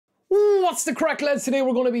What's the crack, lads? Today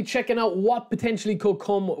we're going to be checking out what potentially could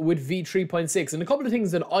come with V3.6 and a couple of things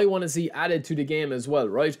that I want to see added to the game as well,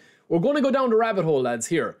 right? We're going to go down the rabbit hole, lads,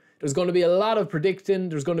 here. There's going to be a lot of predicting,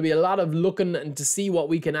 there's going to be a lot of looking and to see what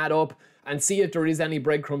we can add up and see if there is any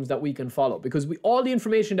breadcrumbs that we can follow, because all the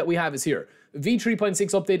information that we have is here.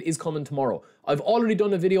 V3.6 update is coming tomorrow. I've already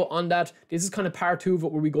done a video on that. This is kind of part 2 of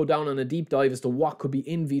it, where we go down on a deep dive as to what could be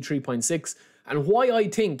in V3.6 and why I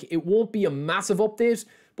think it won't be a massive update,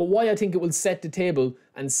 but why I think it will set the table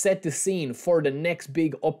and set the scene for the next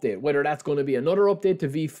big update, whether that's going to be another update to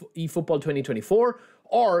eFootball 2024,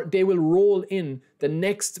 or they will roll in the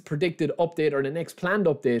next predicted update or the next planned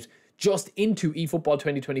update just into eFootball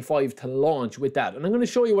 2025 to launch with that. And I'm going to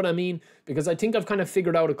show you what I mean, because I think I've kind of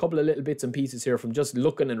figured out a couple of little bits and pieces here from just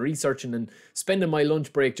looking and researching and spending my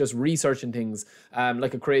lunch break just researching things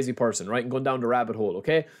like a crazy person, right? And going down the rabbit hole,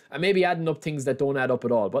 okay? And maybe adding up things that don't add up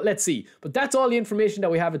at all. But let's see. But that's all the information that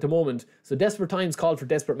we have at the moment. So desperate times call for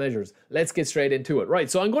desperate measures. Let's get straight into it. Right,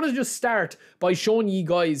 so I'm going to just start by showing you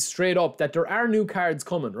guys straight up that there are new cards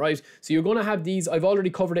coming, right? So you're going to have these. I've already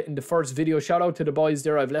covered it in the first video. Shout out to the boys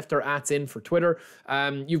there. I've left their in for Twitter.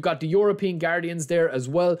 You've got the European Guardians there as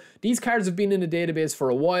well. These cards have been in the database for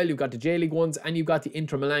a while. You've got the J-League ones and you've got the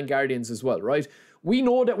Inter Milan Guardians as well, right? We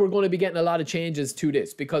know that we're going to be getting a lot of changes to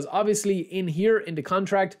this, because obviously in here in the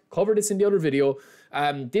contract, cover this in the other video,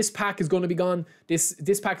 this pack is going to be gone.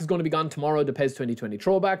 This pack is going to be gone tomorrow, the PES 2020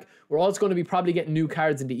 throwback. We're also going to be probably getting new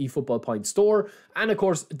cards in the eFootball Point store. And of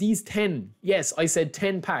course, these 10, yes, I said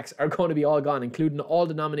 10 packs are going to be all gone, including all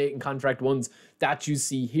the nominating contract ones that you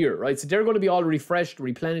see here, right? So they're going to be all refreshed,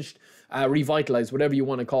 replenished, revitalized, whatever you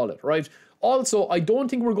want to call it, right? Also, I don't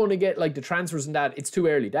think we're going to get like the transfers and that. It's too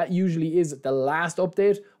early. That usually is the last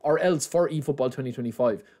update or else for eFootball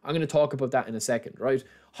 2025. I'm going to talk about that in a second, right?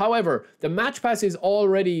 However, the match pass is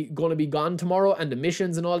already going to be gone tomorrow, and the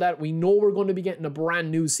missions and all that. We know we're going to be getting a brand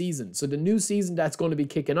new season. So the new season that's going to be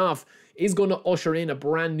kicking off is going to usher in a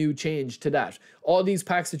brand new change to that. All these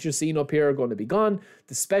packs that you're seeing up here are going to be gone.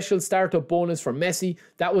 The special startup bonus for Messi,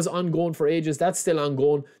 that was ongoing for ages. That's still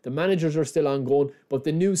ongoing. The managers are still ongoing, but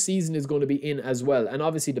the new season is going to be in as well. And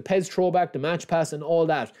obviously the PES throwback, the match pass and all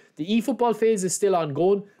that. The eFootball phase is still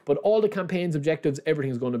ongoing, but all the campaigns, objectives,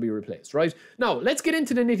 everything's going to be replaced, right? Now, let's get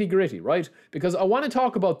into the nitty gritty, right? Because I want to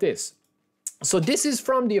talk about this. So this is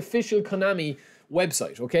from the official Konami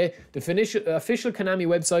website, okay? The official Konami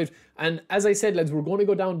website. And as I said, lads, we're going to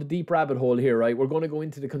go down the deep rabbit hole here, right? We're going to go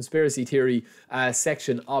into the conspiracy theory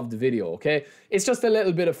section of the video, okay? It's just a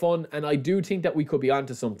little bit of fun, and I do think that we could be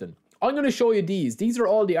onto something. I'm going to show you these. These are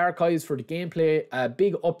all the archives for the gameplay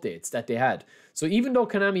big updates that they had. So even though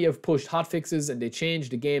Konami have pushed hotfixes and they change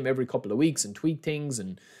the game every couple of weeks and tweak things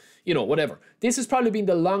and, you know, whatever, this has probably been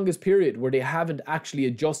the longest period where they haven't actually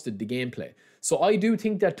adjusted the gameplay. So I do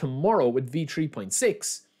think that tomorrow with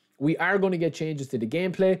V3.6, we are going to get changes to the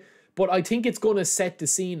gameplay, but I think it's going to set the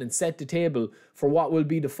scene and set the table for what will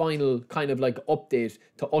be the final kind of like update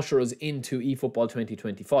to usher us into eFootball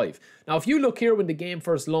 2025. Now, if you look here when the game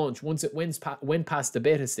first launched, once it went past the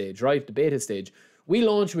beta stage, right? The beta stage, we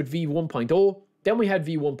launched with V1.0, then we had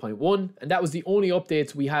V1.1, and that was the only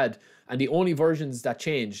updates we had and the only versions that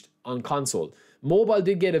changed on console. Mobile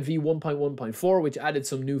did get a V1.1.4, which added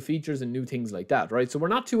some new features and new things like that, right? So we're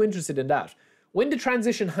not too interested in that. When the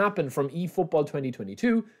transition happened from eFootball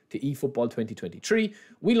 2022 to eFootball 2023,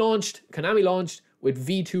 Konami launched with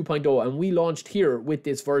V2.0, and we launched here with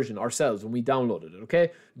this version ourselves when we downloaded it,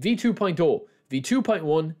 okay? V2.0,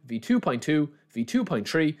 V2.1, V2.2,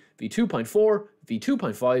 V2.3, V2.4,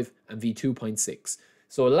 V2.5, and V2.6.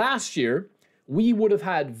 So last year, we would have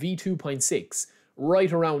had V2.6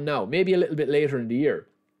 right around now, maybe a little bit later in the year.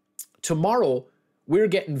 Tomorrow, we're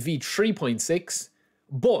getting V3.6,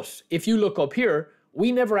 but if you look up here,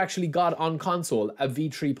 we never actually got on console a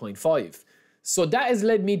V3.5. So that has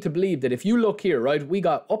led me to believe that if you look here, right, we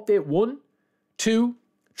got update 1, 2,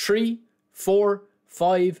 3, 4,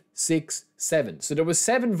 5, 6, 7. So there was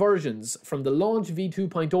 7 versions from the launch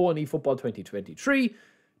V2.0 on eFootball 2023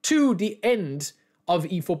 to the end of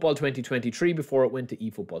eFootball 2023 before it went to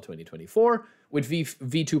eFootball 2024 with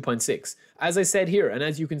V2.6. As I said here, and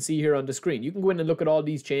as you can see here on the screen, you can go in and look at all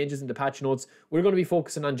these changes in the patch notes. We're going to be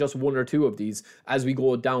focusing on just 1 or 2 of these as we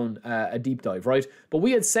go down a deep dive, right? But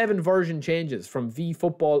we had 7 version changes from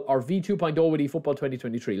V2.0 with eFootball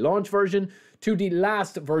 2023 launch version to the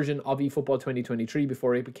last version of eFootball 2023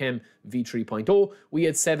 before it became V3.0. We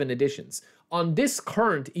had 7 additions. On this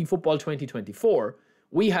current eFootball 2024,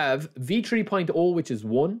 we have V3.0, which is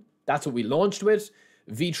 1. That's what we launched with.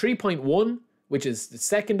 V3.1, which is the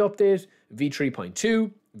second update.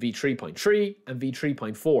 V3.2, V3.3, and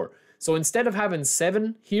V3.4. So instead of having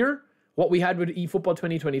 7 here, what we had with eFootball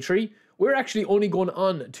 2023, we're actually only going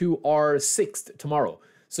on to our 6th tomorrow.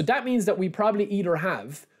 So that means that we probably either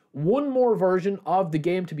have one more version of the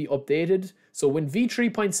game to be updated. So when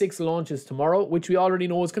V3.6 launches tomorrow, which we already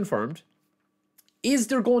know is confirmed, is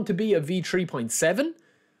there going to be a V3.7?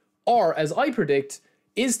 Or, as I predict,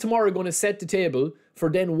 is tomorrow going to set the table for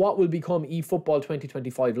then what will become eFootball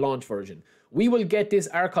 2025 launch version? We will get this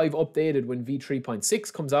archive updated when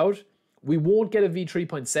V3.6 comes out. We won't get a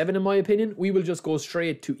V3.7 in my opinion. We will just go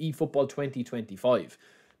straight to eFootball 2025.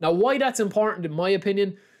 Now, why that's important in my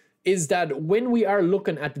opinion is that when we are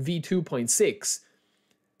looking at V2.6,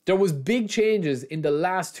 there was big changes in the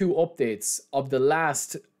last two updates of the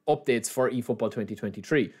last updates for eFootball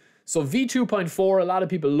 2023. So V2.4, a lot of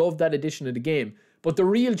people love that edition of the game, but the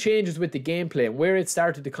real changes with the gameplay and where it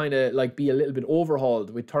started to kind of like be a little bit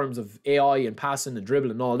overhauled with terms of AI and passing and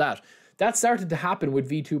dribbling and all that, that started to happen with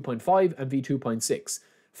V2.5 and V2.6.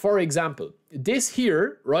 For example, this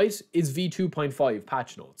here, right, is V2.5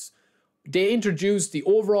 patch notes. They introduced the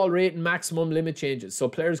overall rate and maximum limit changes. So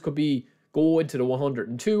players could go into the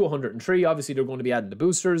 102, 103. Obviously, they're going to be adding the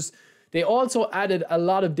boosters. They also added a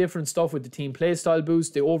lot of different stuff with the team playstyle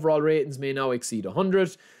boost. The overall ratings may now exceed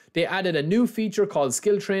 100. They added a new feature called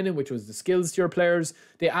skill training, which was the skills to your players.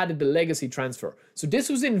 They added the legacy transfer. So this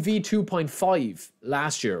was in V2.5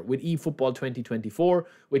 last year with eFootball 2024,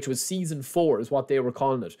 which was season 4 is what they were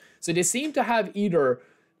calling it. So they seem to have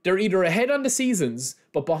they're either ahead on the seasons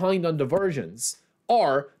but behind on the versions,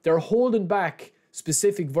 or they're holding back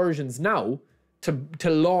specific versions now to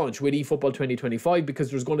launch with eFootball 2025 because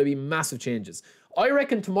there's going to be massive changes. I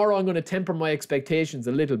reckon tomorrow I'm going to temper my expectations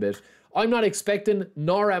a little bit. I'm not expecting,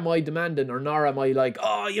 nor am I demanding, or nor am I like,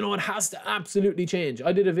 oh, you know, it has to absolutely change.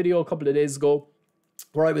 I did a video a couple of days ago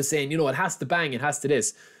where I was saying, you know, it has to bang, it has to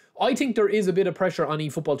this. I think there is a bit of pressure on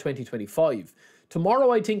eFootball 2025.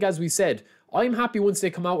 Tomorrow, I think, as we said, I'm happy once they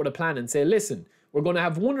come out with a plan and say, listen, we're going to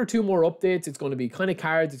have 1 or 2 more updates. It's going to be kind of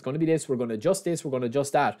cards. It's going to be this. We're going to adjust this. We're going to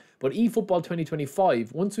adjust that. But eFootball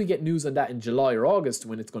 2025, once we get news on that in July or August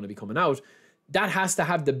when it's going to be coming out, that has to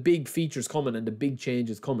have the big features coming and the big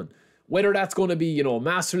changes coming. Whether that's going to be, you know,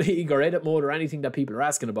 Master League or Edit Mode or anything that people are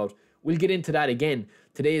asking about, we'll get into that again.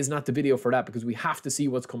 Today is not the video for that because we have to see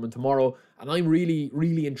what's coming tomorrow. And I'm really,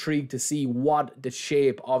 really intrigued to see what the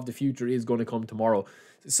shape of the future is going to come tomorrow.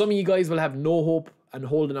 Some of you guys will have no hope and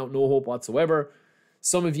holding out no hope whatsoever.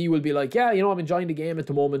 Some of you will be like, yeah, you know, I'm enjoying the game at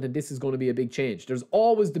the moment and this is going to be a big change. There's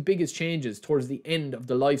always the biggest changes towards the end of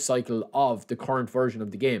the life cycle of the current version of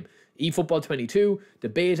the game. eFootball 22, the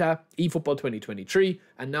beta, eFootball 2023,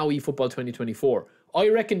 and now eFootball 2024. I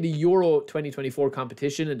reckon the Euro 2024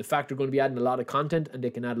 competition and the fact they're going to be adding a lot of content and they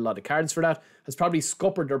can add a lot of cards for that has probably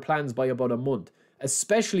scuppered their plans by about a month.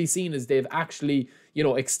 Especially seeing as they've actually, you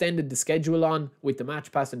know, extended the schedule on with the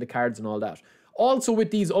match pass and the cards and all that. Also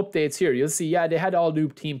with these updates here, you'll see, yeah, they had all new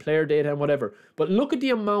team player data and whatever, but look at the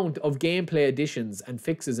amount of gameplay additions and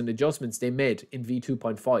fixes and adjustments they made in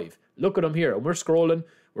V2.5. Look at them here, and we're scrolling,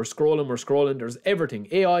 there's everything.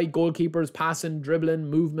 AI, goalkeepers, passing, dribbling,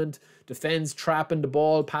 movement, defense, trapping the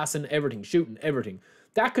ball, passing, everything, shooting, everything.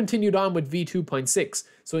 That continued on with V2.6.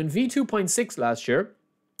 So in V2.6 last year,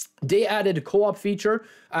 they added a co-op feature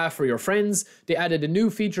for your friends. They added a new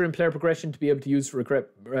feature in player progression to be able to use for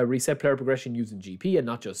reset player progression using GP and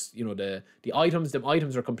not just, you know, the items. The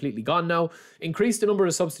items are completely gone now. Increased the number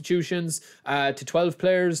of substitutions to 12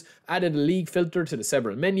 players. Added a league filter to the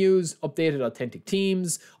several menus. Updated authentic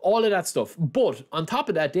teams. All of that stuff. But on top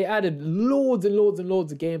of that, they added loads and loads and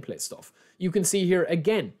loads of gameplay stuff. You can see here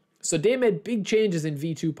again. So they made big changes in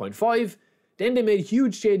V2.5. Then they made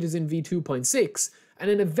huge changes in V2.6. And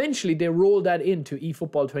then eventually they rolled that into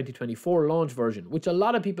eFootball 2024 launch version, which a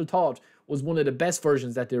lot of people thought was one of the best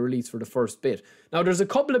versions that they released for the first bit. Now, there's a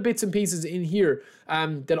couple of bits and pieces in here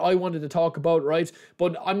that I wanted to talk about, right?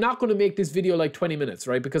 But I'm not going to make this video like 20 minutes,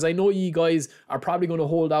 right? Because I know you guys are probably going to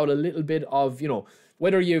hold out a little bit of, you know,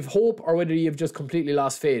 whether you have hope or whether you've just completely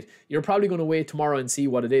lost faith, you're probably going to wait tomorrow and see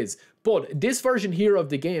what it is. But this version here of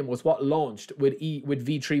the game was what launched with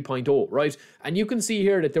V3.0, right? And you can see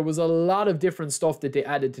here that there was a lot of different stuff that they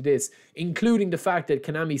added to this, including the fact that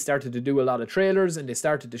Konami started to do a lot of trailers and they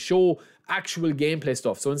started to show actual gameplay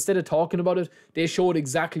stuff. So instead of talking about it, they showed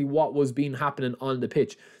exactly what was being happening on the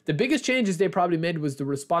pitch. The biggest changes they probably made was the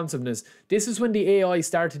responsiveness. This is when the AI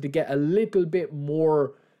started to get a little bit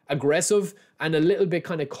more aggressive and a little bit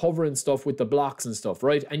kind of covering stuff with the blocks and stuff,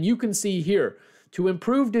 right? And you can see here, to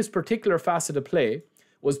improve this particular facet of play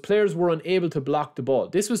was players were unable to block the ball.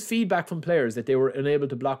 This was feedback from players that they were unable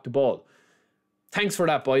to block the ball. thanks for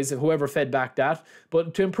that, boys, whoever fed back that.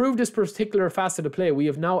 But to improve this particular facet of play, we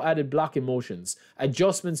have now added blocking motions,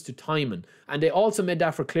 adjustments to timing, and they also made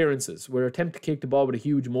that for clearances, where attempt to kick the ball with a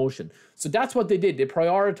huge motion. So that's what they did. They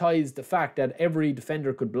prioritized the fact that every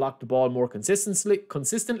defender could block the ball more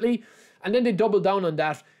consistently, and then they doubled down on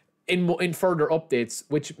that in further updates,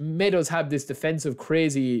 which made us have this defensive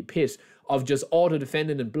crazy pit of just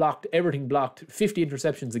auto-defending and everything blocked, 50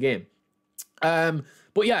 interceptions a game.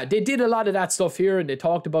 But yeah, they did a lot of that stuff here, and they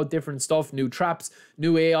talked about different stuff, new traps,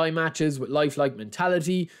 new AI matches with lifelike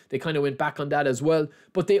mentality. They kind of went back on that as well.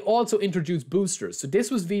 But they also introduced boosters. So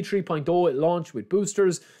this was V3.0. It launched with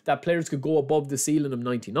boosters that players could go above the ceiling of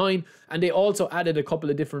 99. And they also added a couple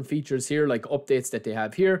of different features here, like updates that they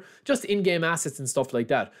have here, just in-game assets and stuff like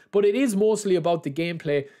that. But it is mostly about the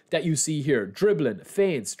gameplay that you see here. Dribbling,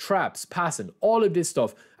 feints, traps, passing, all of this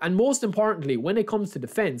stuff. And most importantly, when it comes to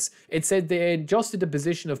defense, it said they adjusted the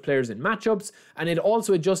position of players in matchups, and it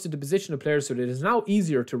also adjusted the position of players so that it is now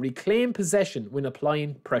easier to reclaim possession when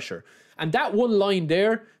applying pressure. And that one line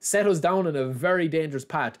there set us down on a very dangerous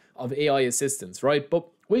path of AI assistance, right? But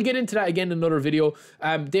we'll get into that again in another video.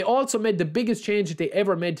 They also made the biggest change that they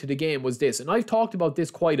ever made to the game was this, and I've talked about this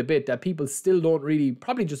quite a bit, that people still don't really,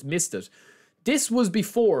 probably just missed it. This was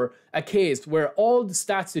before a case where all the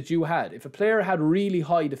stats that you had, if a player had really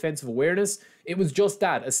high defensive awareness, it was just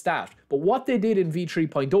that, a stat. But what they did in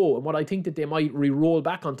V3.0, and what I think that they might re-roll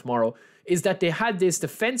back on tomorrow, is that they had this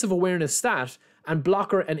defensive awareness stat, and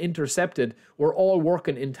blocker and intercepted were all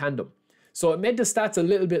working in tandem. So it made the stats a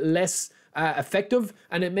little bit less effective,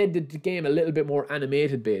 and it made the game a little bit more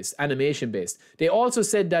animation based. They also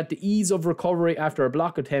said that the ease of recovery after a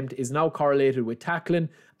block attempt is now correlated with tackling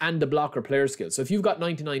and the blocker player skill. So if you've got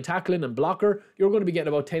 99 tackling and blocker, you're going to be getting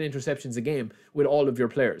about 10 interceptions a game with all of your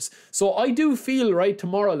players. So I do feel, right,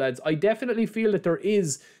 tomorrow, lads, I definitely feel that there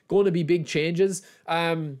is going to be big changes.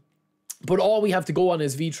 But all we have to go on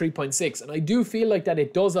is V3.6. And I do feel like that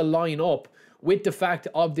it does align up with the fact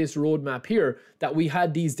of this roadmap here, that we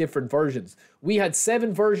had these different versions. We had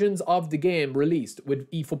 7 versions of the game released with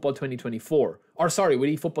eFootball 2024. Or sorry,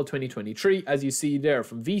 with eFootball 2023, as you see there,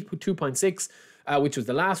 from V2.6, which was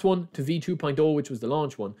the last one, to V2.0, which was the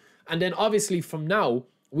launch one. And then obviously from now,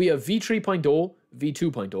 we have V3.0,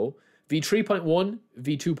 V2.0, V3.1,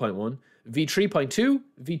 V2.1, V3.2,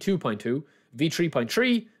 V2.2,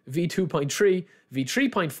 V3.3, V2.3,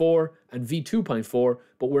 V3.4, and V2.4,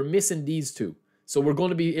 but we're missing these two. So we're going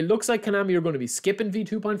to be, it looks like Konami are going to be skipping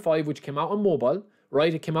V2.5, which came out on mobile,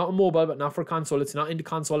 right? It came out on mobile, but not for console. It's not in the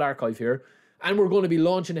console archive here. And we're going to be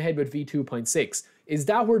launching ahead with V2.6. Is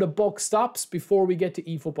that where the buck stops before we get to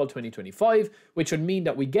eFootball 2025? Which would mean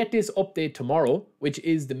that we get this update tomorrow, which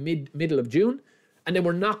is the middle of June. And then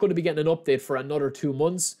we're not going to be getting an update for another 2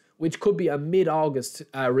 months, which could be a mid-August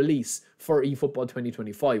release for eFootball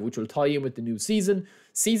 2025, which will tie in with the new season.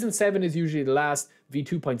 Season 7 is usually the last.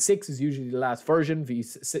 V2.6 is usually the last version.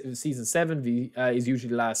 Season 7 is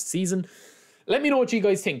usually the last season. Let me know what you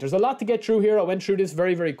guys think. There's a lot to get through here. I went through this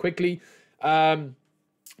very, very quickly.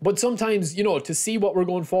 But sometimes, you know, to see what we're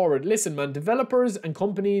going forward, listen, man, developers and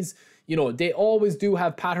companies, you know, they always do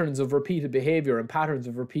have patterns of repeated behavior and patterns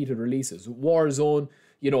of repeated releases. Warzone,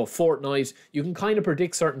 you know, Fortnite, you can kind of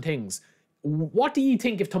predict certain things. What do you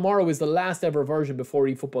think if tomorrow is the last ever version before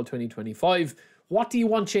eFootball 2025? What do you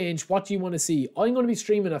want change? What do you want to see? I'm going to be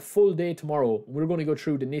streaming a full day tomorrow. We're going to go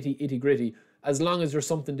through the nitty gritty, as long as there's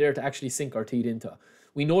something there to actually sink our teeth into.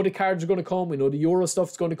 We know the cards are going to come. We know the Euro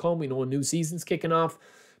stuff's going to come. We know a new season's kicking off.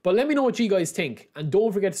 But let me know what you guys think. And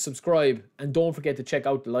don't forget to subscribe. And don't forget to check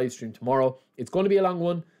out the live stream tomorrow. It's going to be a long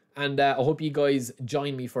one. And I hope you guys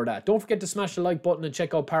join me for that. Don't forget to smash the like button and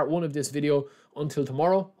check out part 1 of this video. Until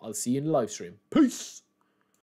tomorrow, I'll see you in the live stream. Peace!